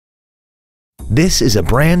This is a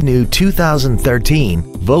brand new 2013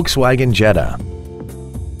 Volkswagen Jetta.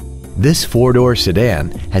 This four-door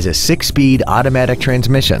sedan has a 6-speed automatic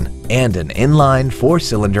transmission and an inline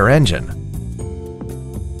 4-cylinder engine.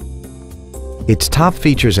 Its top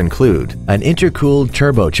features include an intercooled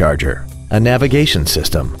turbocharger, a navigation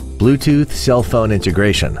system, Bluetooth cell phone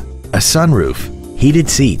integration, a sunroof, heated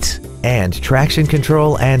seats, and traction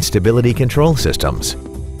control and stability control systems.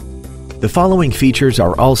 The following features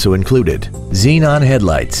are also included: xenon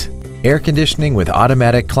headlights, air conditioning with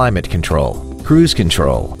automatic climate control, cruise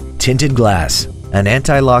control, tinted glass, an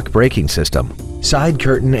anti-lock braking system, side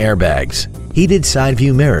curtain airbags, heated side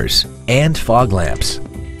view mirrors, and fog lamps.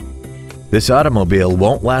 This automobile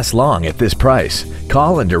won't last long at this price.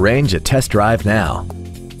 Call and arrange a test drive now.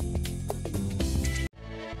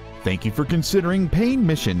 Thank you for considering Payne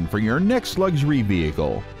Mission for your next luxury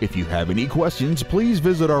vehicle. If you have any questions, please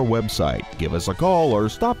visit our website, give us a call, or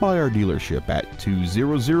stop by our dealership at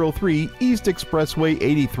 2003 East Expressway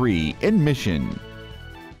 83 in Mission.